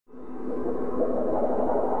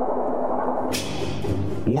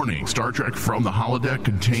Warning, Star Trek From the Holodeck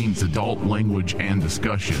contains adult language and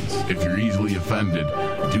discussions. If you're easily offended,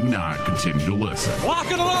 do not continue to listen. Lock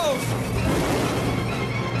and load!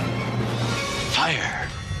 Fire!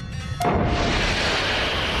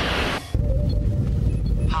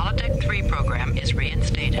 Holodeck 3 program is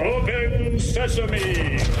reinstated. Open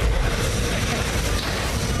sesame!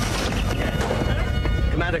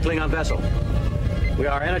 Commander Klingon vessel. We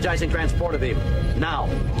are energizing transporter beam. Now.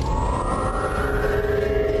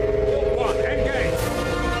 One, engage!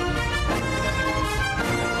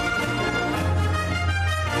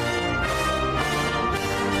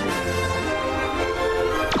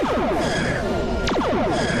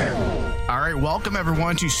 All right, welcome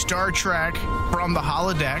everyone to Star Trek From the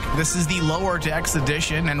Holodeck. This is the Lower Decks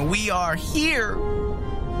edition, and we are here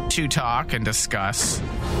to talk and discuss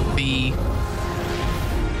the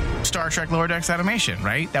Star Trek Lower Decks animation,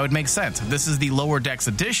 right? That would make sense. This is the Lower Decks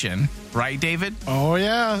edition, right, David? Oh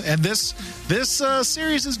yeah, and this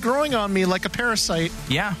series is growing on me like a parasite.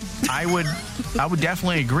 Yeah, I would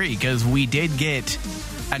definitely agree, because we did get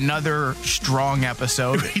another strong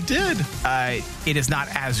episode. We did. It is not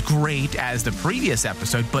as great as the previous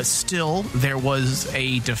episode, but still there was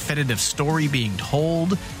a definitive story being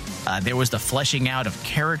told. There was the fleshing out of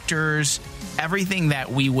characters. Everything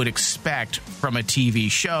that we would expect from a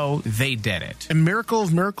TV show, they did it. And miracle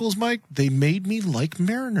of miracles, Mike, they made me like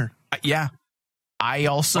Mariner. Yeah. I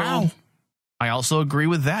also agree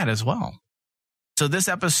with that as well. So this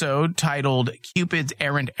episode, titled Cupid's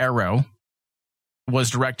Errant Arrow, was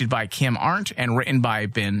directed by Kim Arndt and written by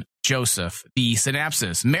Ben Joseph. The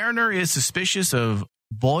synopsis: Mariner is suspicious of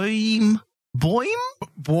Boimler's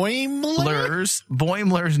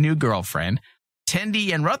new girlfriend.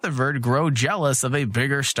 Tendi and Rutherford grow jealous of a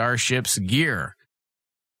bigger starship's gear.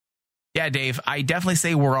 Yeah, Dave, I definitely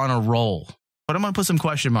say we're on a roll, but I'm going to put some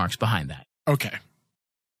question marks behind that. Okay.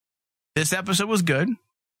 This episode was good.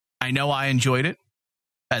 I know I enjoyed it.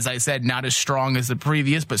 As I said, not as strong as the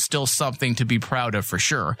previous, but still something to be proud of for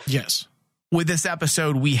sure. Yes. With this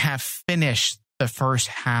episode, we have finished the first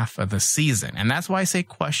half of the season. And that's why I say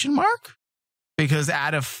question mark, because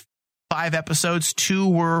out of 5 episodes, 2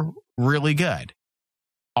 were really good.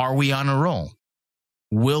 Are we on a roll?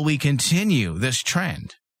 Will we continue this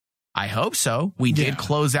trend? I hope so. We did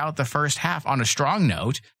close out the first half on a strong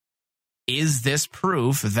note. Is this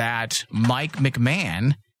proof that Mike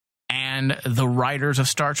McMahon and the writers of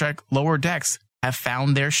Star Trek Lower Decks have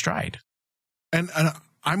found their stride? And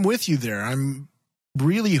I'm with you there. I'm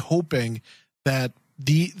really hoping that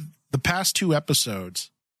the past 2 episodes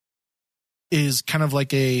is kind of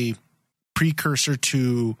like a precursor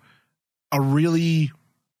to a really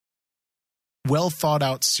well thought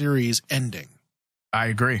out series ending. I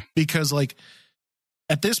agree. Because like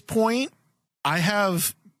at this point, I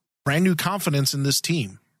have brand new confidence in this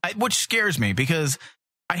team. Which scares me, because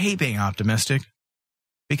I hate being optimistic,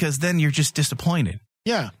 because then you're just disappointed.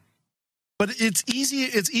 Yeah. But it's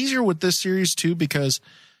easier with this series too, because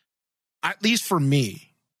at least for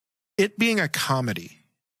me, it being a comedy,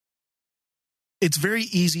 it's very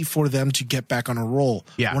easy for them to get back on a roll.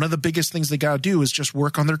 Yeah. One of the biggest things they got to do is just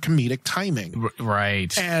work on their comedic timing.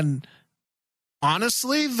 Right. And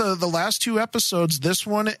honestly, the last 2 episodes, this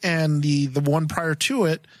one and the one prior to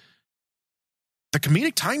it, the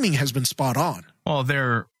comedic timing has been spot on. Well,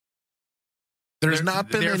 there's not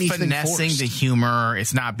been they're anything finessing forced. the humor.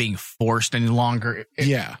 It's not being forced any longer.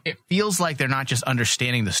 It feels like they're not just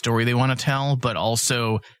understanding the story they want to tell, but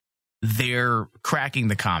also they're cracking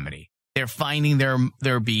the comedy. They're finding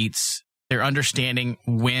their beats. They're understanding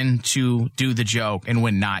when to do the joke and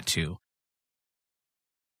when not to.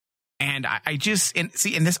 And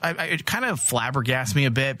it kind of flabbergasts me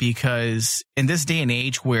a bit, because in this day and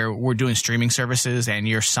age where we're doing streaming services and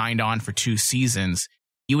you're signed on for 2 seasons,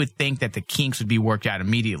 you would think that the kinks would be worked out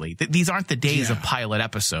immediately. These aren't the days of pilot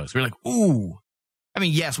episodes. We're like, ooh. I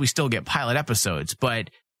mean, yes, we still get pilot episodes, but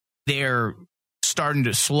they're starting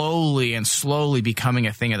to slowly becoming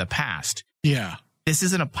a thing of the past. Yeah. This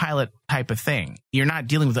isn't a pilot type of thing. You're not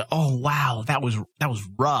dealing with oh wow, that was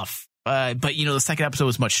rough. But the second episode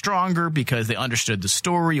was much stronger because they understood the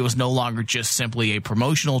story. It was no longer just simply a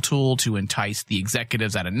promotional tool to entice the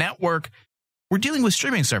executives at a network. We're dealing with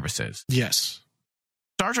streaming services. Yes.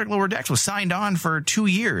 Star Trek Lower Decks was signed on for 2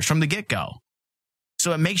 years from the get-go.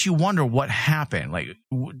 So it makes you wonder what happened. Like,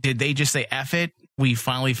 did they just say, F it? We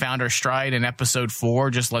finally found our stride in episode 4.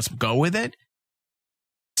 Just let's go with it.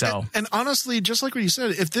 So, and honestly, just like what you said,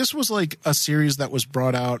 if this was like a series that was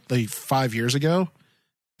brought out like 5 years ago,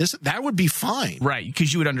 that would be fine. Right.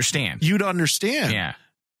 Because you would understand. You'd understand. Yeah.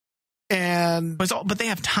 And but they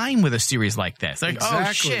have time with a series like this. Like, exactly.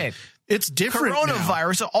 Oh shit. It's different.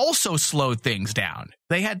 Coronavirus also slowed things down.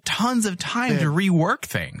 They had tons of time to rework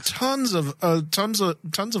things. Tons of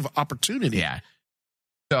opportunity. Yeah.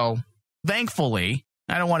 So thankfully,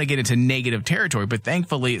 I don't want to get into negative territory, but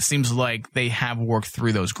thankfully it seems like they have worked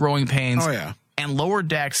through those growing pains. Oh, yeah. And Lower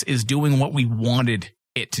Decks is doing what we wanted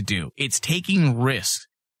it to do. It's taking risks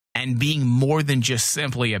and being more than just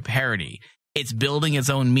simply a parody. It's building its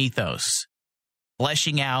own mythos,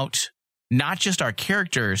 fleshing out not just our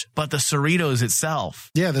characters, but the Cerritos itself.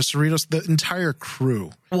 Yeah, the Cerritos, the entire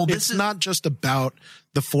crew. Well, it's not just about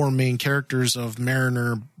the four main characters of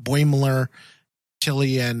Mariner, Boimler,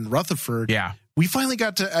 Tilly, and Rutherford. Yeah. We finally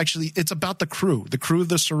got to it's about the crew of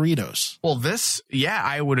the Cerritos. Well,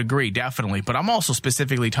 I would agree, definitely. But I'm also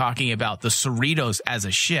specifically talking about the Cerritos as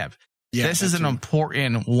a ship. Yeah, this is an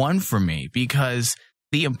important one for me because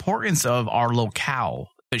the importance of our locale,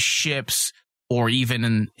 the ships, or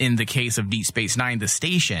even in the case of Deep Space Nine, the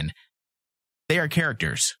station, they are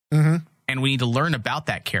characters. Mm-hmm. And we need to learn about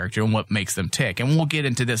that character and what makes them tick. And we'll get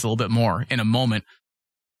into this a little bit more in a moment.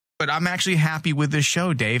 But I'm actually happy with this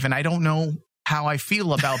show, Dave, and I don't know how I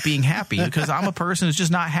feel about being happy because I'm a person who's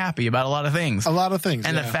just not happy about a lot of things.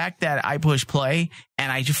 And the fact that I push play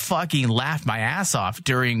and I just fucking laughed my ass off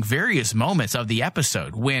during various moments of the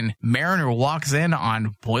episode when Mariner walks in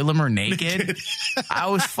on Boimler naked. I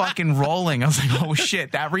was fucking rolling. I was like, oh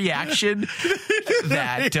shit, that reaction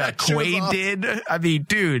that Quaid did. I mean,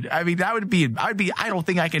 dude, that would be, I don't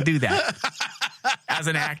think I can do that. As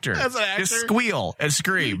an actor. Just squeal and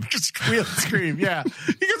scream. Just squeal and scream, yeah.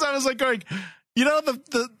 Because I was like going,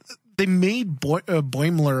 they made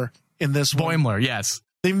Boimler in this one. Boimler, yes.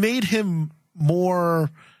 They made him more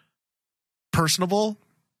personable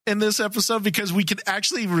in this episode because we could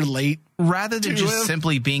actually relate. Rather than just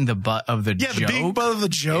simply being the butt of the joke. Yeah, the big butt of the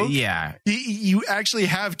joke. Yeah. You actually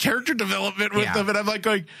have character development with them. And I'm like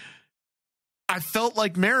going, I felt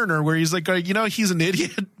like Mariner, where he's like, he's an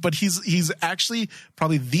idiot, but he's actually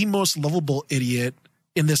probably the most lovable idiot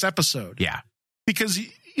in this episode. Yeah. Because,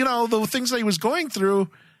 the things that he was going through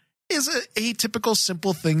is atypical,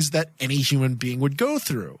 simple things that any human being would go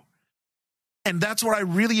through. And that's what I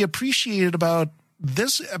really appreciated about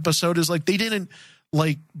this episode is like, they didn't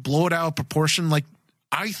like blow it out of proportion. Like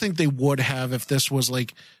I think they would have if this was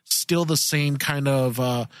like still the same kind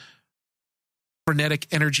of, frenetic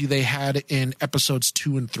energy they had in episodes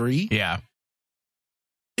 2 and 3. Yeah.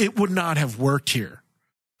 It would not have worked here.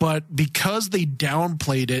 But because they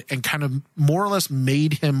downplayed it and kind of more or less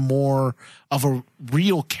made him more of a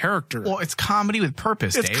real character. Well, it's comedy with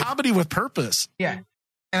purpose, Dave. It's comedy with purpose. Yeah.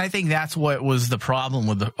 And I think that's what was the problem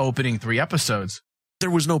with the opening 3 episodes. There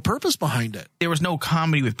was no purpose behind it. There was no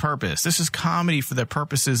comedy with purpose. This is comedy for the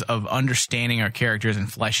purposes of understanding our characters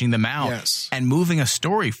and fleshing them out and moving a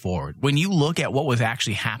story forward. When you look at what was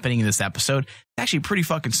actually happening in this episode, it's actually pretty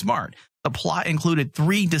fucking smart. The plot included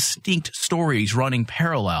 3 distinct stories running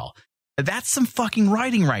parallel. That's some fucking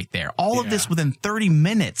writing right there. All of this within 30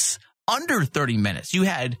 minutes, under 30 minutes. You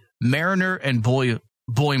had Mariner and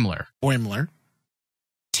Boimler.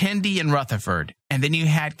 Tendi and Rutherford, and then you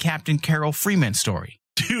had Captain Carol Freeman's story.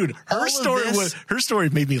 Dude, her story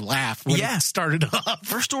made me laugh when it started off.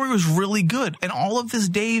 Her story was really good, and all of this,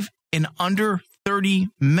 Dave, in under 30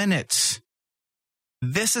 minutes.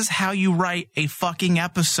 This is how you write a fucking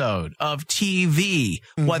episode of TV,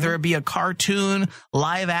 whether it be a cartoon,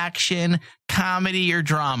 live action, comedy, or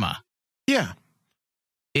drama. Yeah.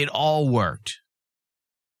 It all worked.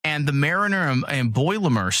 And the Mariner and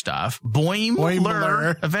Boimler stuff,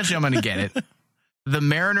 Boimler, eventually I'm going to get it. The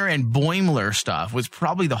Mariner and Boimler stuff was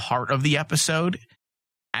probably the heart of the episode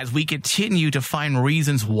as we continue to find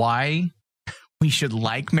reasons why we should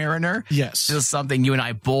like Mariner. Yes. This is something you and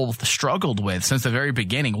I both struggled with since the very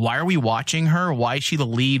beginning. Why are we watching her? Why is she the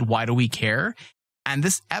lead? Why do we care? And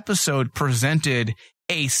this episode presented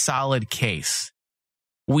a solid case.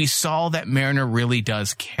 We saw that Mariner really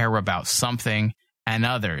does care about something and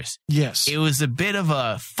others. Yes. It was a bit of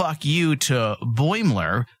a fuck you to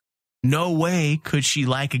Boimler. No way could she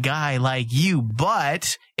like a guy like you,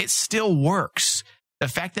 but it still works. The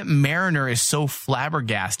fact that Mariner is so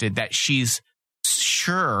flabbergasted that she's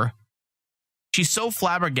so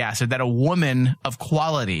flabbergasted that a woman of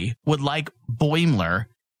quality would like Boimler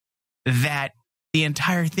that the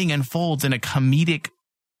entire thing unfolds in a comedic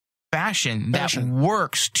fashion that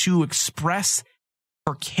works to express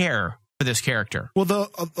her care for this character. Well,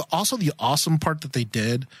 also the awesome part that they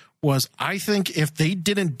did was, I think if they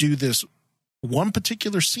didn't do this one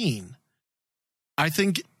particular scene, I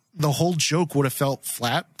think the whole joke would have felt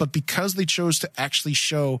flat. But because they chose to actually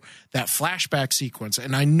show that flashback sequence,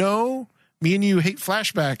 and I know me and you hate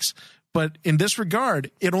flashbacks, But in this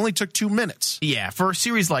regard, it only took 2 minutes. Yeah, for a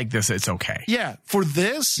series like this, it's okay. Yeah, for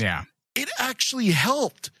this, Yeah. it actually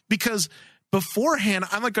helped because beforehand,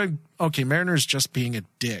 I'm like going, okay, Mariner's just being a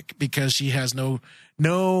dick because she has no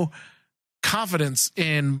confidence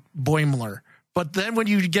in Boimler. But then when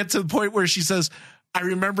you get to the point where she says, I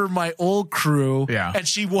remember my old crew, and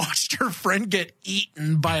she watched her friend get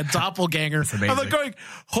eaten by a doppelganger. I'm like going,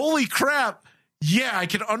 holy crap. Yeah, I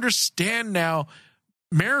can understand now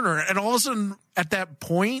Mariner. And all of a sudden at that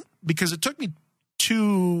point, because it took me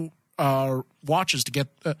 2 watches to get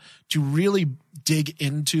to really dig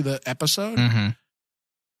into the episode. Mm-hmm.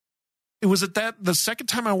 It was at the second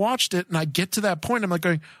time I watched it and I get to that point, I'm like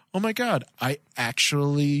going, oh my God, I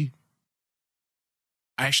actually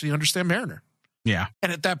understand Mariner. Yeah.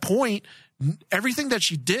 And at that point, everything that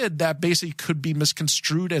she did that basically could be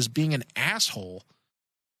misconstrued as being an asshole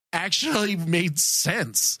actually made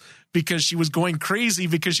sense because she was going crazy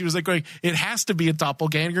because she was like going, it has to be a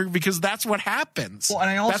doppelganger because that's what happens. Well,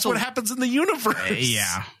 and that's what happens in the universe.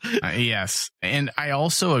 Yeah. Yes. And I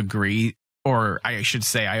also agree, or I should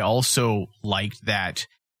say, I also liked that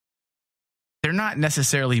they're not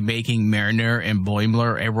necessarily making Mariner and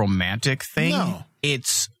Boimler a romantic thing. No.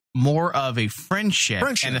 It's more of a friendship.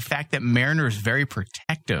 And the fact that Mariner is very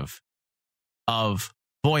protective of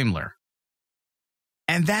Boimler.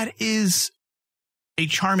 And that is a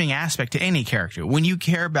charming aspect to any character. When you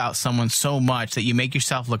care about someone so much that you make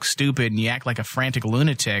yourself look stupid and you act like a frantic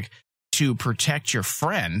lunatic to protect your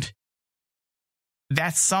friend,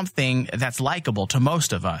 that's something that's likable to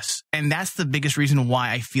most of us. And that's the biggest reason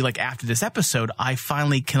why I feel like after this episode, I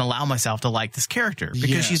finally can allow myself to like this character.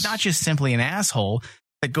 Because she's not just simply an asshole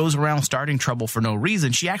that goes around starting trouble for no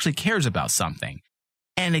reason. She actually cares about something.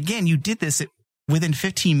 And again, you did this within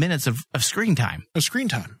 15 minutes of screen time.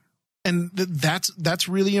 And that's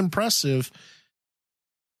really impressive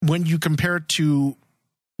when you compare it to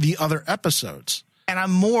the other episodes. And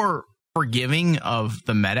I'm more forgiving of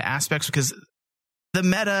the meta aspects because the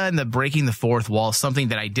meta and the breaking the fourth wall is something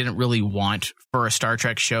that I didn't really want for a Star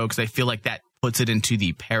Trek show because I feel like that puts it into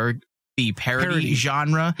the parody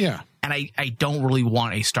genre. Yeah. And I don't really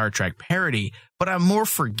want a Star Trek parody, but I'm more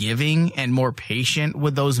forgiving and more patient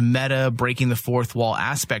with those meta breaking the fourth wall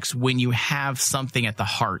aspects when you have something at the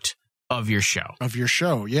heart of your show.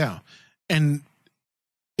 Yeah. And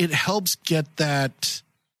it helps get that.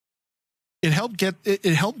 It helped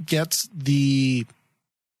gets the.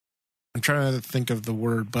 I'm trying to think of the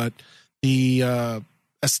word, but the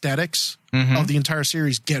aesthetics of the entire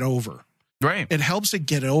series get over. Right. It helps it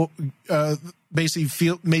get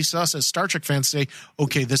basically makes us as Star Trek fans say,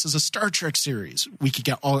 okay, this is a Star Trek series. We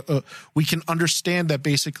can understand that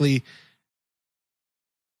basically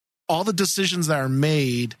all the decisions that are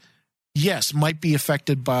made, yes, might be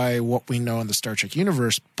affected by what we know in the Star Trek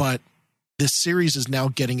universe, but this series is now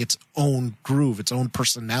getting its own groove, its own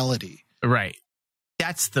personality. Right.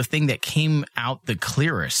 That's the thing that came out the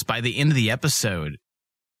clearest by the end of the episode.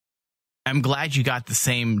 I'm glad you got the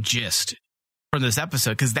same gist from this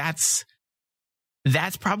episode because that's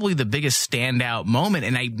probably the biggest standout moment.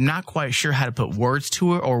 And I'm not quite sure how to put words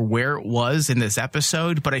to it or where it was in this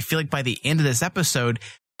episode. But I feel like by the end of this episode,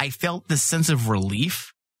 I felt this sense of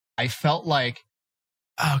relief. I felt like,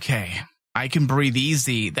 okay, I can breathe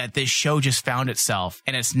easy that this show just found itself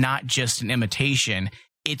and it's not just an imitation.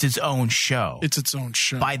 It's its own show.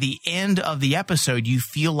 By the end of the episode, you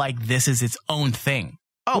feel like this is its own thing.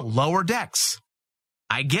 Oh, Lower Decks.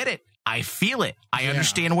 I get it. I feel it. I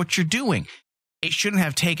understand what you're doing. It shouldn't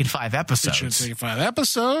have taken 5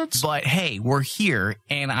 episodes. But hey, we're here.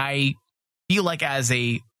 And I feel like as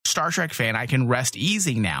a Star Trek fan, I can rest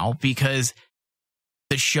easy now because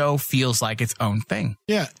the show feels like its own thing.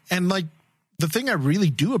 Yeah. And like the thing I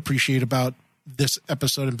really do appreciate about this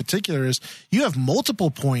episode in particular is you have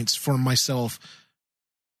multiple points for myself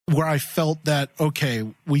where I felt that, okay,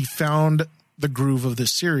 we found the groove of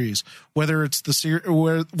this series, whether it's the scene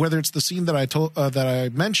that I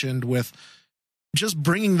mentioned with just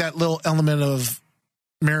bringing that little element of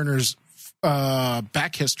Mariner's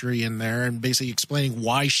back history in there and basically explaining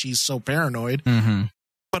why she's so paranoid. Mm-hmm.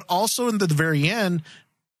 But also in the very end,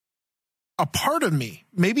 a part of me,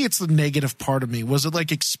 maybe it's the negative part of me, was it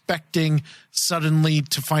like expecting suddenly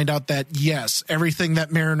to find out that, yes, everything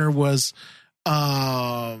that Mariner was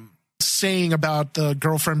saying about the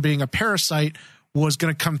girlfriend being a parasite was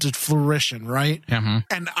going to come to fruition, right? Mm-hmm.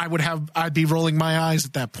 And I'd be rolling my eyes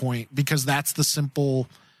at that point because that's the simple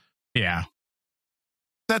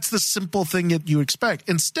thing that you expect.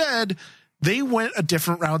 Instead, they went a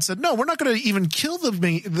different route and said, no, we're not going to even kill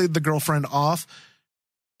the girlfriend off.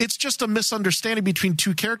 it's just a misunderstanding between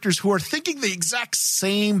two characters who are thinking the exact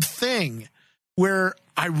same thing, where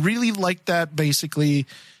I really like that. Basically,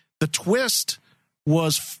 the twist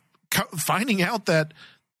was finding out that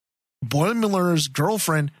Boimler's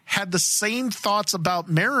girlfriend had the same thoughts about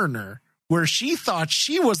Mariner, where she thought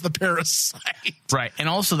she was the parasite. Right. And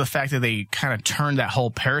also the fact that they kind of turned that whole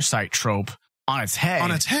parasite trope on its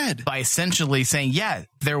head. By essentially saying, yeah,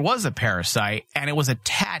 there was a parasite and it was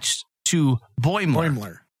attached to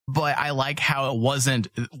Boimler. But I like how it wasn't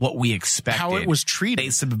what we expected. How it was treated. They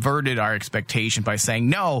subverted our expectation by saying,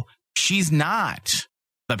 no, she's not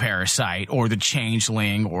the parasite or the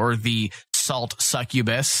changeling or the salt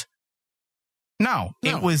succubus. No,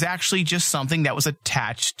 it was actually just something that was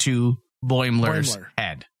attached to Boimler's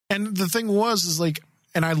head. And the thing is like,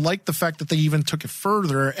 and I like the fact that they even took it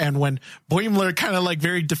further. And when Boimler kind of like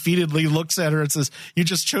very defeatedly looks at her and says, "You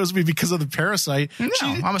just chose me because of the parasite." No,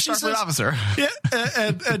 I'm a Starfleet officer. Yeah,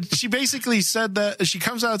 and she basically said that she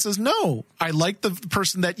comes out and says, "No, I like the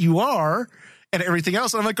person that you are and everything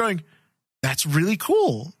else." And I'm like going, that's really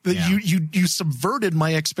cool. Yeah. You subverted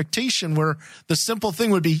my expectation, where the simple thing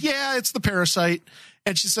would be, yeah, it's the parasite.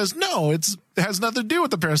 And she says, no, it has nothing to do with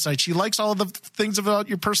the parasite. She likes all of the things about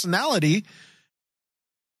your personality.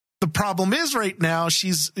 The problem is right now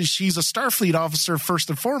she's a Starfleet officer first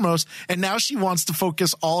and foremost, and now she wants to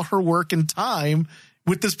focus all her work and time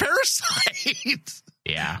with this parasite.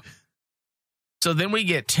 Yeah. So then we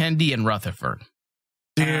get Tendi and Rutherford.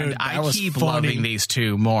 Dude, and I keep loving these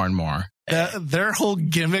two more and more. Their whole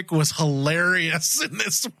gimmick was hilarious in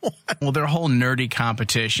this one. Well, their whole nerdy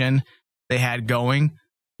competition they had going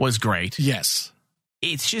was great. Yes.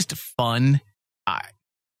 It's just fun.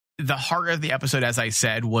 The heart of the episode, as I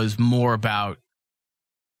said, was more about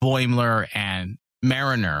Boimler and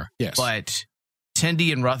Mariner. Yes. But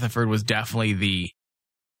Tendi and Rutherford was definitely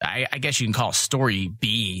I guess you can call it story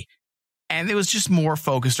B. And it was just more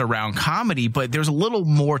focused around comedy, but there's a little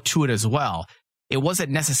more to it as well. It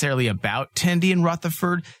wasn't necessarily about Tendi and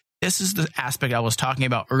Rutherford. This is the aspect I was talking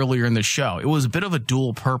about earlier in the show. It was a bit of a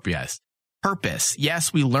dual purpose.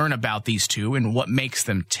 Yes, we learn about these two and what makes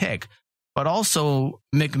them tick, but also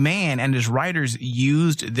McMahon and his writers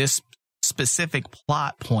used this specific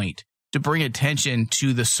plot point to bring attention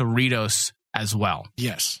to the Cerritos as well.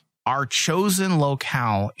 Yes. Our chosen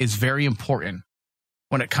locale is very important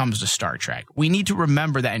when it comes to Star Trek. We need to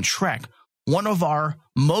remember that in Trek, one of our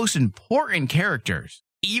most important characters,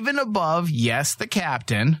 even above, yes, the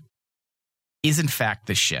captain, is in fact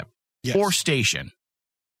the ship or station.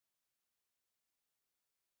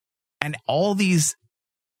 And all these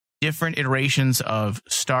different iterations of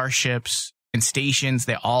starships and stations,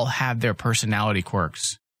 they all have their personality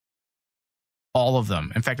quirks. All of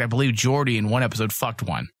them. In fact, I believe Geordi in one episode fucked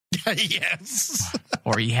one. Yes.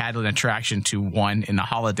 Or he had an attraction to one in the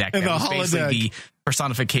holodeck. That was basically the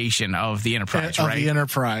personification of the Enterprise, right? Of the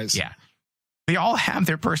Enterprise. Yeah. They all have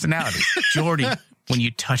their personality. Geordi, when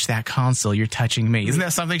you touch that console, you're touching me. Isn't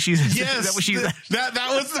that something she's... Yes. Is that what she's... That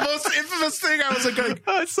was the most infamous thing. I was like going...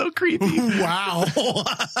 Oh, it's so creepy. Wow.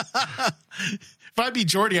 If I'd be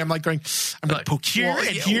Geordi, I'm like going... I'm going to poke here and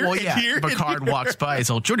here and here. Picard walks by and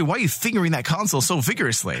says, Geordi, why are you fingering that console so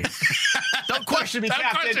vigorously? Don't question me, Captain.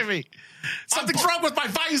 Don't question me. Something's wrong with my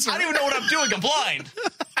visor. I don't even know what I'm doing. I'm blind.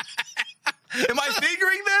 Am I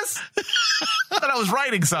fingering this? I thought I was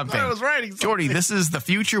writing something. Geordi, this is the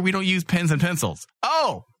future. We don't use pens and pencils.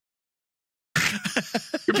 Oh.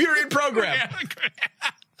 Computer in program.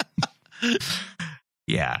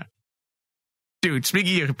 Yeah. Dude,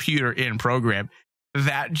 speaking of computer in program,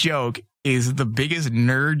 that joke is the biggest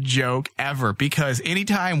nerd joke ever, because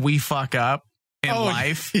anytime we fuck up in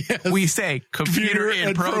life, we say computer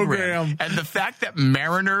in program. And the fact that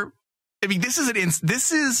Mariner, I mean, this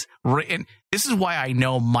is why I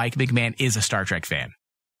know Mike McMahon is a Star Trek fan,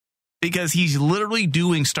 because he's literally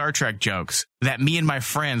doing Star Trek jokes that me and my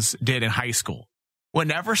friends did in high school.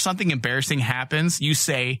 Whenever something embarrassing happens, you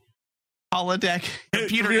say holodeck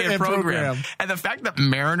computer in program. And the fact that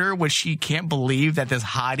Mariner, when she can't believe that this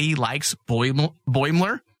hottie likes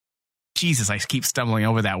Boimler, Jesus, I keep stumbling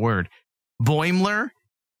over that word, Boimler,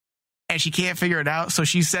 and she can't figure it out, so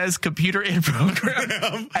she says computer in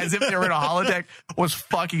program as if they were in a holodeck, was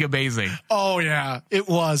fucking amazing. Oh yeah, it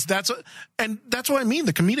was. That's what I mean.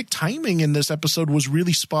 The comedic timing in this episode was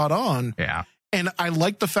really spot on. Yeah. And I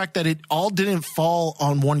like the fact that it all didn't fall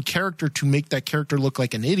on one character to make that character look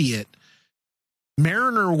like an idiot.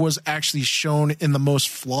 Mariner was actually shown in the most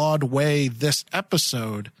flawed way this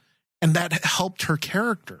episode, and that helped her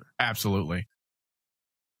character. Absolutely.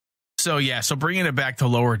 So bringing it back to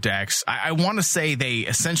Lower Decks, I want to say they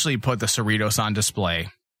essentially put the Cerritos on display,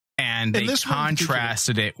 and And they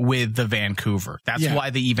contrasted it with the Vancouver. That's why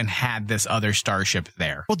they even had this other starship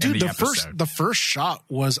there. Well, dude, the first shot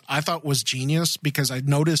I thought was genius because I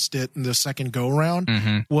noticed it in the second go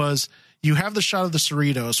around. Was you have the shot of the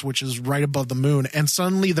Cerritos, which is right above the moon, and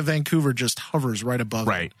suddenly the Vancouver just hovers right above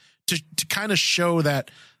it to kind of show that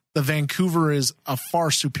the Vancouver is a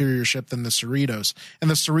far superior ship than the Cerritos, and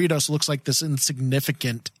the Cerritos looks like this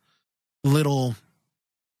insignificant little,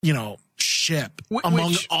 ship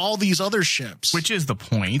among all these other ships. Which is the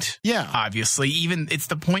point. Yeah. Obviously, even it's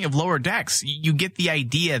the point of Lower Decks. You get the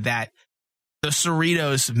idea that the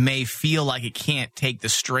Cerritos may feel like it can't take the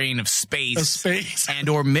strain of space and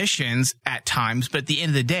or missions at times, but at the end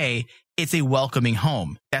of the day, it's a welcoming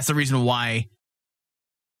home. That's the reason why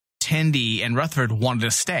Tendi and Rutherford wanted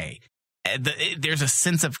to stay. There's a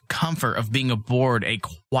sense of comfort of being aboard a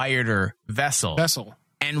quieter vessel.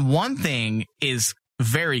 And one thing is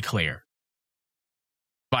very clear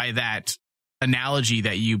by that analogy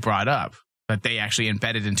that you brought up, that they actually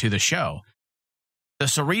embedded into the show. The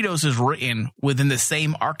Cerritos is written within the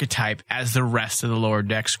same archetype as the rest of the Lower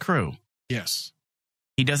Decks crew. Yes.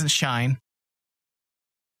 He doesn't shine.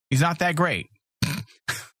 He's not that great.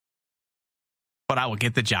 But I will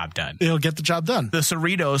get the job done. It'll get the job done. The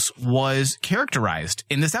Cerritos was characterized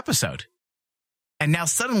in this episode. And now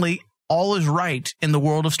suddenly all is right in the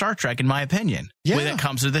world of Star Trek, in my opinion, when it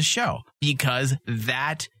comes to this show, because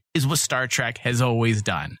that is what Star Trek has always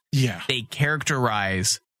done. Yeah. They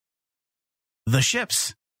characterize the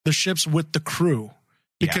ships. The ships with the crew.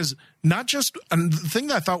 Because not just, and the thing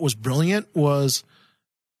that I thought was brilliant was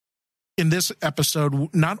in this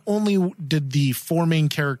episode, not only did the four main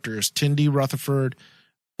characters, Tendi, Rutherford,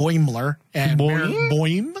 Boimler, and Boimler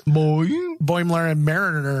and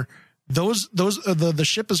Mariner, the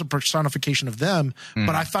ship is a personification of them,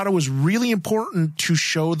 but I thought it was really important to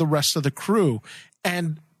show the rest of the crew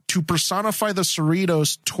and to personify the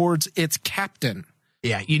Cerritos towards its captain.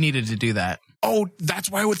 Yeah, you needed to do that. Oh,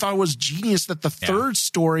 that's why I thought it was genius that the third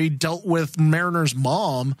story dealt with Mariner's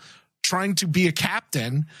mom trying to be a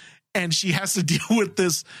captain, and she has to deal with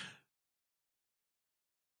this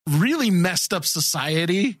really messed up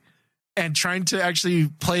society and trying to actually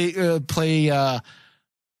play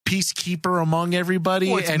peacekeeper among everybody.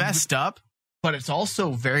 Well, it's messed up, but it's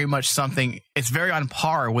also very much something. It's very on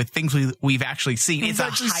par with things we've actually seen. It's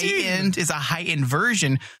a heightened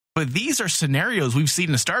version, but these are scenarios we've seen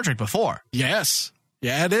in Star Trek before. Yes.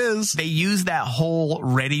 Yeah, it is. They use that whole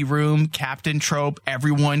ready room captain trope.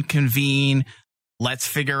 Everyone convene. Let's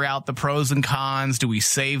figure out the pros and cons. Do we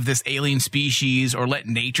save this alien species or let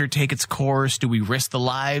nature take its course? Do we risk the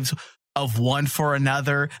lives of one for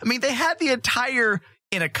another? I mean, they had the entire,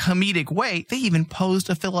 in a comedic way, they even posed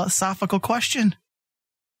a philosophical question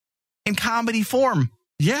in comedy form.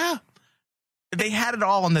 Yeah. They had it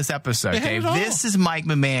all in this episode, Dave. This is Mike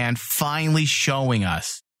McMahon finally showing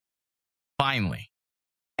us, and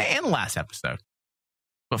the last episode,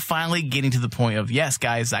 but finally getting to the point of, yes,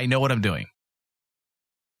 guys, I know what I'm doing.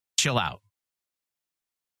 Chill out.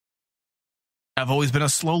 I've always been a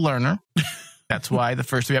slow learner. That's why the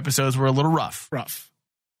first 3 episodes were a little rough.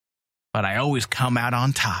 But I always come out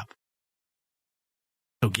on top.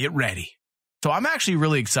 So get ready. So I'm actually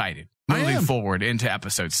really excited moving forward into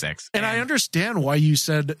episode 6. And I understand why you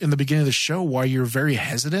said in the beginning of the show why you're very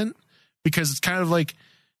hesitant, because it's kind of like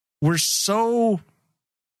we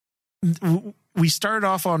started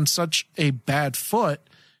off on such a bad foot.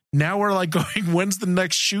 Now we're like going, when's the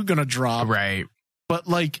next shoe going to drop? Right. But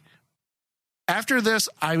like after this,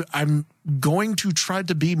 I'm going to try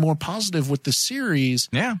to be more positive with the series.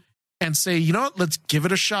 Yeah. And say, you know what, let's give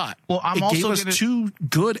it a shot. Well, it gave us 2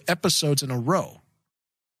 good episodes in a row.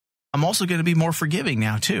 I'm also going to be more forgiving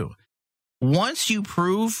now, too. Once you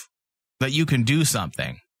prove that you can do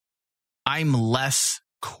something, I'm less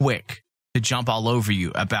quick to jump all over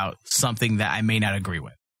you about something that I may not agree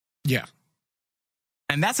with. Yeah.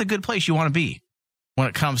 And that's a good place you want to be when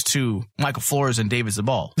it comes to Michael Flores and David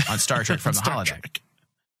Zabal on Star Trek from the Holodeck.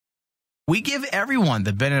 We give everyone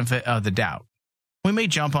the benefit of the doubt. We may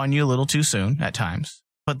jump on you a little too soon at times,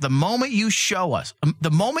 but the moment you show us,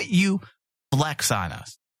 the moment you flex on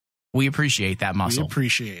us, we appreciate that muscle. We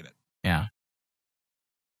appreciate it. Yeah.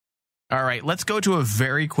 All right, let's go to a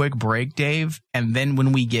very quick break, Dave. And then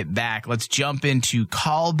when we get back, let's jump into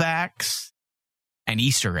callbacks and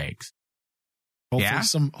Easter eggs.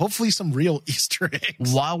 Hopefully some real Easter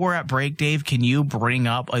eggs. While we're at break, Dave, can you bring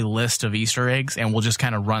up a list of Easter eggs and we'll just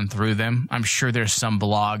kind of run through them? I'm sure there's some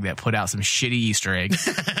blog that put out some shitty Easter eggs.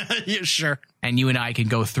 Yeah, sure. And you and I can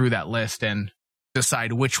go through that list and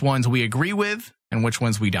decide which ones we agree with and which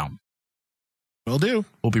ones we don't. Will do.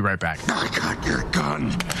 We'll be right back. I got your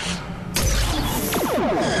gun.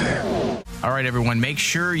 All right, everyone, make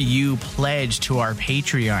sure you pledge to our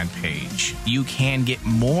Patreon page. You can get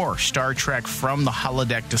more Star Trek from the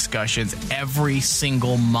holodeck discussions every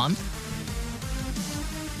single month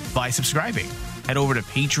by subscribing. Head over to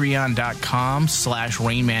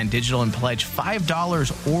patreon.com/RainmanDigital and pledge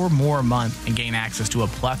 $5 or more a month and gain access to a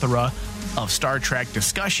plethora of Star Trek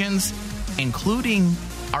discussions, including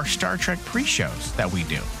our Star Trek pre-shows that we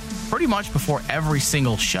do. Pretty much before every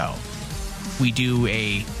single show, we do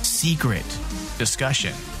a secret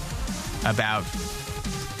discussion about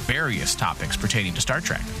various topics pertaining to Star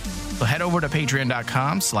Trek. So head over to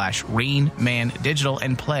patreon.com/RainmanDigital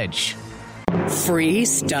and pledge. Free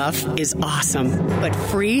stuff is awesome, but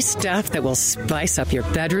free stuff that will spice up your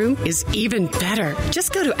bedroom is even better.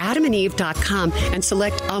 Just go to adamandeve.com and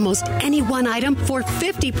select almost any one item for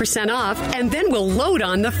 50% off, and then we'll load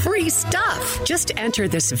on the free stuff. Just enter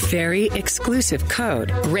this very exclusive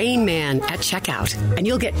code, RAINMAN, at checkout, and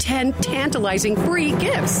you'll get 10 tantalizing free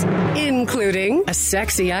gifts, including a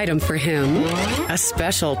sexy item for him, a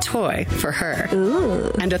special toy for her,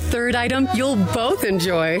 and a third item you'll both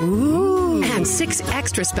enjoy. And 6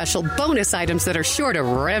 extra special bonus items that are sure to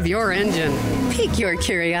rev your engine, pique your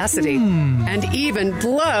curiosity, and even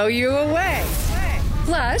blow you away.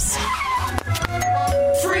 Plus,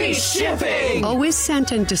 free shipping! Always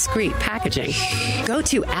sent in discreet packaging. Go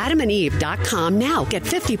to adamandeve.com now. Get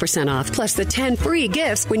 50% off plus the 10 free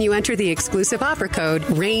gifts when you enter the exclusive offer code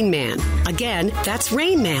RAINMAN. Again, that's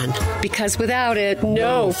RAINMAN. Because without it,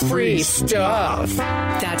 no free stuff.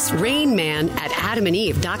 That's RAINMAN at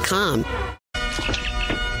adamandeve.com.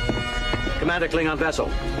 Commander Klingon vessel.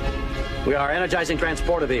 We are energizing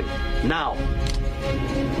transporter beam. Now.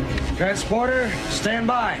 Transporter, stand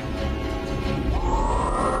by.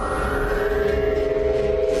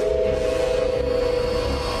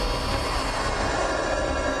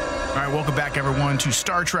 All right, welcome back, everyone, to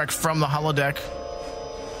Star Trek from the holodeck.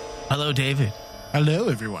 Hello, David. Hello,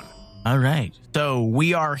 everyone. All right. So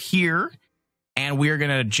we are here, and we are going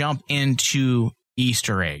to jump into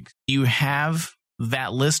Easter eggs. Do you have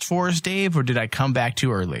that list for us, Dave, or did I come back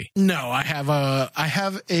too early? No, I have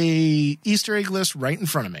a Easter egg list right in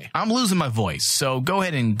front of me. I'm losing my voice, so go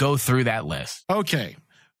ahead and go through that list. Okay.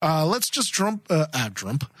 Let's just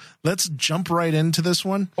Let's jump right into this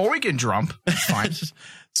one. Or we can jump. It's fine.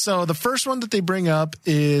 So the first one that they bring up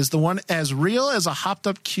is the one as real as a hopped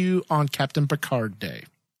up Q on Captain Picard Day.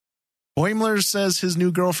 Boimler says his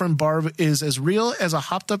new girlfriend Barb is as real as a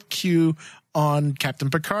hopped up Q on Captain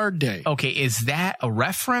Picard Day. Okay, is that a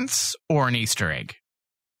reference or an Easter egg?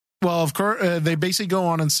 Well, of course, they basically go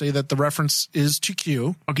on and say that the reference is to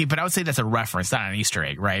Q. Okay, but I would say that's a reference, not an Easter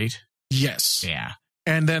egg, right? Yes. Yeah.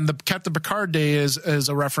 And then the Captain Picard Day is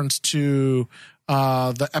a reference to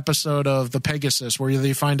the episode of the Pegasus where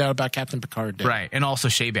they find out about Captain Picard Day. Right, and also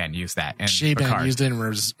Shaban used that. And Shaban used it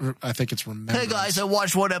in, I think it's Remembrance. Hey guys, I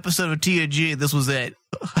watched one episode of TNG. This was it.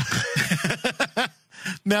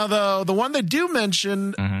 Now, the one they do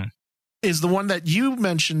mention is the one that you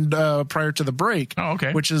mentioned prior to the break. Oh,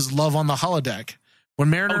 okay. Which is Love on the Holodeck. When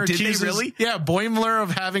Mariner accuses, really? Yeah, Boimler of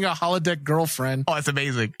having a holodeck girlfriend. Oh, that's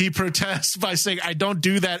amazing. He protests by saying, I don't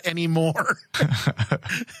do that anymore.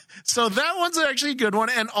 So that one's actually a good one.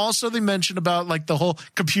 And also they mentioned about like the whole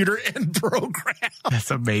computer end program. That's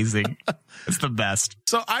amazing. It's the best.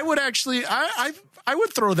 So I would actually, I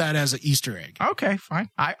would throw that as an Easter egg. Okay, fine.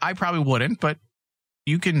 I probably wouldn't, but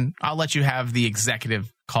I'll let you have the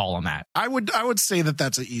executive call on that. I would say that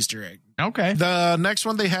that's an Easter egg. Okay. The next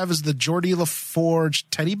one they have is the Geordi LaForge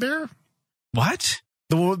teddy bear. What?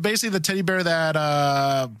 Basically, the teddy bear that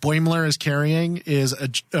Boimler is carrying is a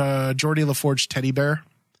Geordi LaForge teddy bear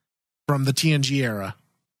from the TNG era.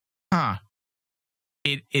 Huh.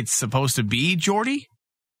 It's supposed to be Geordi?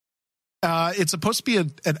 It's supposed to be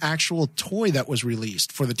an actual toy that was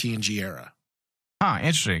released for the TNG era. Huh,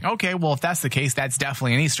 interesting. Okay, well, if that's the case, that's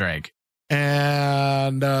definitely an Easter egg.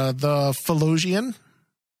 And the Philosian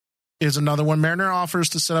is another one. Mariner offers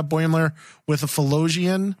to set up Boimler with a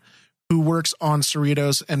Philosian who works on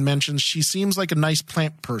Cerritos and mentions she seems like a nice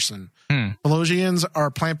plant person. Philosians are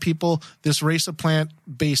plant people. This race of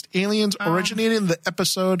plant-based aliens originated in the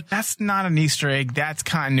episode. That's not an Easter egg. That's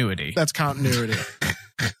continuity. That's continuity.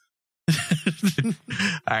 All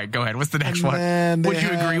right, go ahead. What's the next one? Would you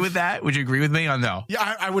agree with that? Would you agree with me on no?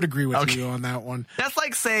 Yeah, I would agree with you on that one. That's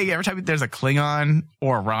like saying every time there's a Klingon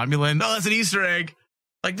or a Romulan, oh, that's an Easter egg.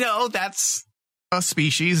 Like, no, that's a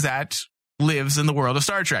species that lives in the world of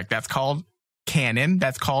Star Trek. That's called canon.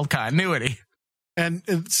 That's called continuity. And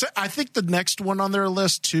I think the next one on their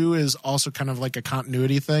list, too, is also kind of like a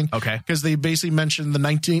continuity thing. Okay. Because they basically mentioned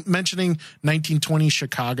mentioning 1920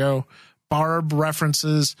 Chicago, Barb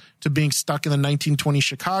references to being stuck in the 1920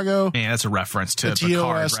 Chicago. Yeah, that's a reference to the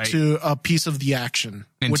Picard, TOS right? to a piece of the action.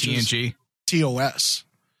 In which TNG? Is TOS.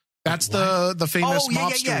 That's the famous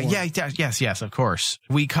mobster one. Yes, of course.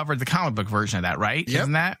 We covered the comic book version of that, right? Yep.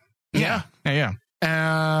 Isn't that? Yeah.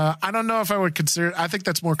 I don't know if I would consider. I think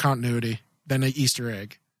that's more continuity than an Easter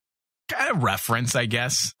egg. A reference, I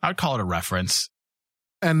guess. I'd call it a reference.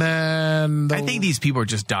 And then I think these people are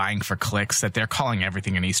just dying for clicks that they're calling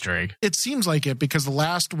everything an Easter egg. It seems like it because the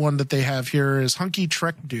last one that they have here is hunky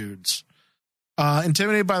Trek dudes.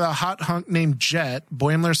 Intimidated by the hot hunk named Jet,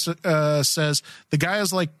 Boimler says the guy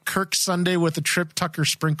is like Kirk Sunday with the Trip Tucker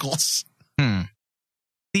sprinkles.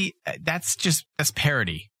 See, that's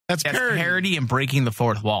parody. That's parody and breaking the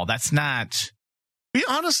fourth wall. That's not. We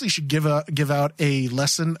honestly should give out a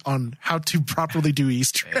lesson on how to properly do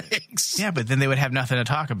Easter eggs. Yeah, but then they would have nothing to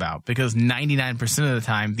talk about because 99% of the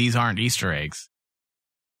time, these aren't Easter eggs.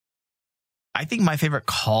 I think my favorite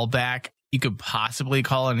callback you could possibly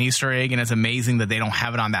call an Easter egg, and it's amazing that they don't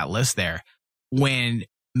have it on that list there, when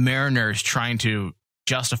Mariner's trying to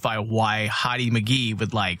justify why Hottie McGee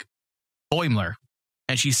would like Boimler,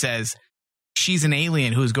 and she says, she's an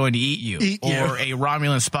alien who's going to eat you, or a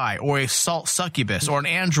Romulan spy, or a salt succubus, or an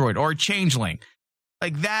android, or a changeling.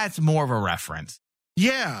 Like, that's more of a reference.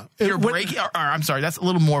 Yeah. I'm sorry, that's a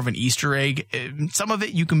little more of an Easter egg. Some of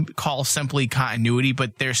it you can call simply continuity,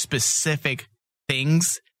 but there's specific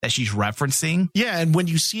things that she's referencing. Yeah, and when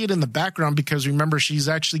you see it in the background, because remember, she's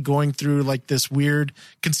actually going through like this weird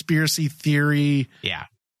conspiracy theory. Yeah.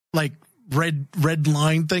 Like, red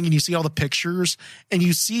line thing, and you see all the pictures, and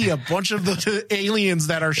you see a bunch of the aliens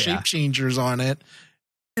that are shape changers on it.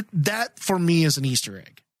 That for me is an Easter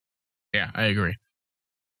egg. Yeah, I agree.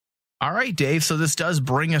 All right, Dave. So this does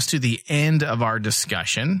bring us to the end of our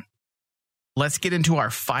discussion. Let's get into our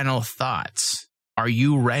final thoughts. Are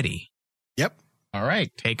you ready? Yep. All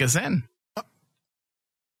right, take us in.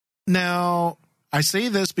 Now, I say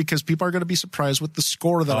this because people are going to be surprised with the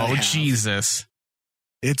score that I have. Oh, Jesus.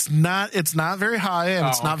 It's not very high, and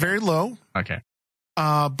it's not very low. Okay.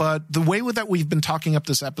 But the way that we've been talking up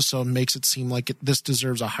this episode makes it seem like this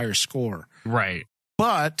deserves a higher score. Right.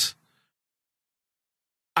 But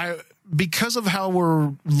because of how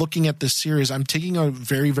we're looking at this series, I'm taking a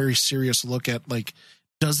very, very serious look at, like,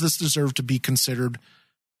 does this deserve to be considered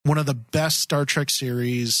one of the best Star Trek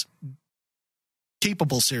series,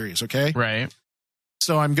 capable series, okay? Right.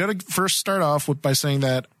 So I'm going to first start off by saying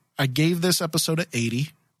that I gave this episode an 80.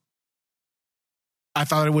 I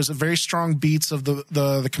thought it was a very strong beats of the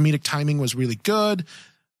comedic timing was really good.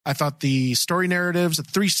 I thought the story narratives, the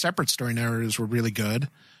 3 separate story narratives, were really good.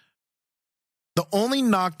 The only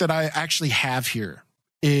knock that I actually have here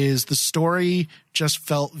is the story just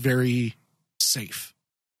felt very safe.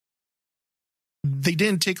 They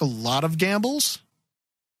didn't take a lot of gambles,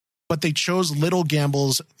 but they chose little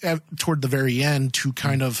gambles toward the very end to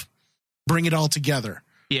kind of bring it all together.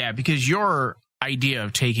 Yeah, because your idea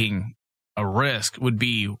of taking a risk would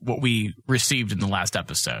be what we received in the last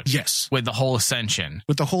episode. Yes. With the whole ascension.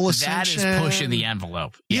 That is pushing the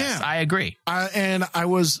envelope. Yes, I agree. And I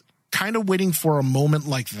was kind of waiting for a moment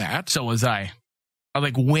like that. So was I. I'm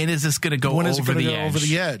like, when is this going to go over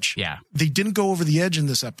the edge? Yeah. They didn't go over the edge in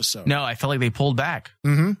this episode. No, I felt like they pulled back.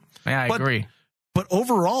 Mm-hmm. Yeah, I agree. But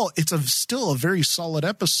overall, it's still a very solid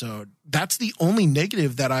episode. That's the only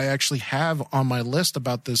negative that I actually have on my list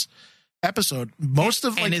about this episode.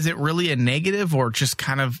 And is it really a negative, or just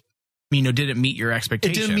kind of, did it meet your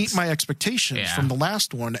expectations? It didn't meet my expectations from the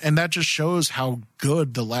last one. And that just shows how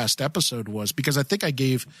good the last episode was, because I think I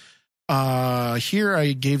gave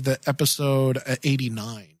the episode a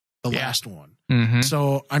 89, the last one. Mm-hmm.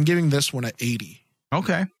 So I'm giving this one a 80.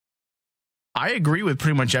 Okay. I agree with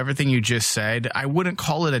pretty much everything you just said. I wouldn't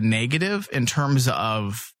call it a negative in terms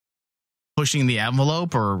of pushing the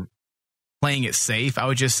envelope or playing it safe. I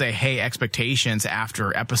would just say, hey, expectations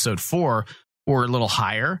after episode 4 were a little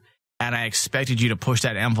higher, and I expected you to push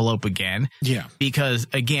that envelope again. Yeah. Because,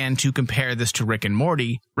 again, to compare this to Rick and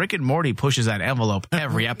Morty pushes that envelope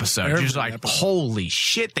every episode. You're just like, holy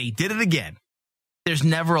shit, they did it again. There's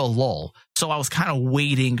never a lull. So I was kind of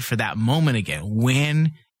waiting for that moment again.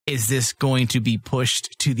 When is this going to be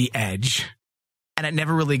pushed to the edge? And it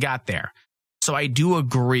never really got there. So I do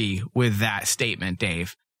agree with that statement,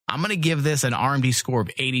 Dave. I'm going to give this an RMD score of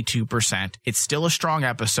 82%. It's still a strong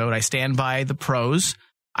episode. I stand by the pros.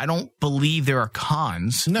 I don't believe there are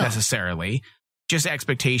cons necessarily. Just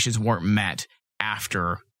expectations weren't met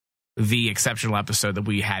after the exceptional episode that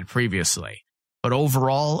we had previously. But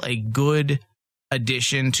overall, a good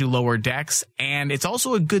addition to Lower Decks. And it's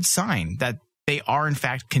also a good sign that they are, in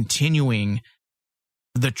fact, continuing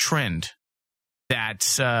the trend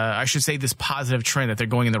that, I should say, this positive trend that they're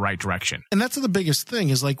going in the right direction. And that's the biggest thing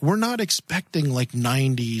is like, we're not expecting like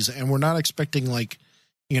 90s and we're not expecting like,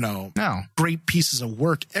 no, great pieces of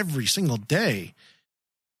work every single day.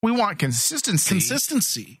 We want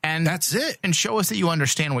consistency. And that's it. And show us that you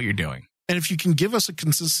understand what you're doing. And if you can give us a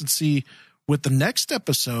consistency with the next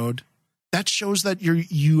episode, that shows that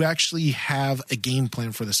you actually have a game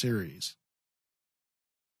plan for the series.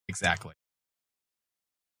 Exactly.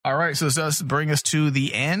 All right, so this does bring us to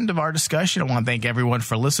the end of our discussion. I want to thank everyone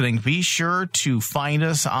for listening. Be sure to find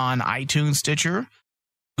us on iTunes, Stitcher,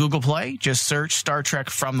 Google Play. Just search Star Trek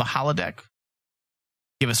From the Holodeck.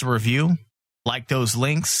 Give us a review. Like those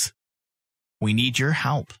links. We need your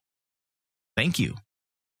help. Thank you.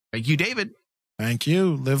 Thank you, David. Thank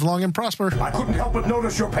you. Live long and prosper. I couldn't help but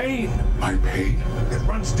notice your pain. My pain? It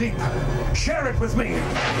runs deep. Share it with me.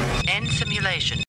 End simulation.